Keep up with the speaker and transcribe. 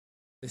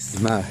This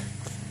is my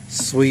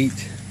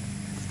sweet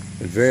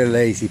but very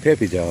lazy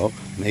Peppi dog.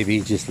 Maybe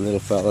he's just a little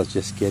fella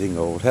just getting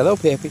old. Hello,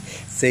 Peppi.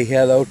 Say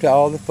hello to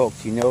all the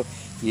folks. You know,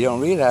 you don't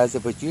realize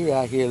it, but you're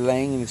out here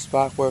laying in the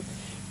spot where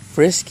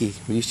Frisky,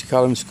 we used to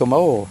call him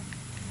Scamola,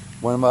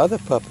 one of my other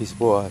puppies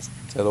was.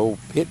 That old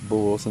pit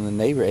bulls, and the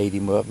neighbor ate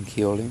him up and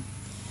killed him.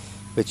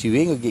 But you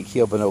ain't gonna get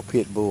killed by no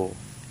pit bull.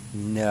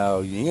 No,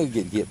 you ain't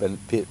gonna get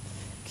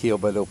killed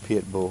by no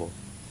pit bull.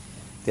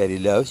 Daddy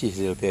loves his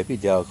little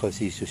Peppi dog because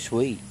he's so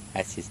sweet.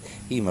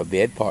 He's my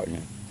bed partner.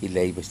 He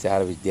lays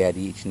beside of his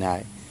daddy each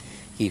night.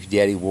 Keeps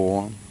daddy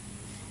warm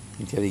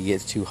until he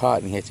gets too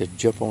hot and he has to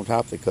jump on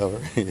top of the cover.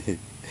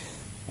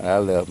 I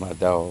love my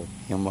dog.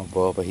 Him, my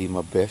Bubba, he's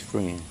my best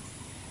friend.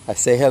 I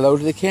say hello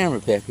to the camera,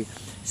 Peppi.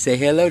 Say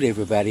hello to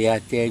everybody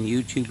out there in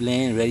YouTube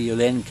land, Radio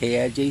land,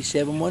 KIJ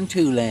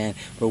 712 land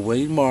for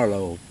Wade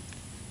Marlowe.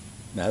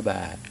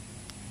 Bye-bye.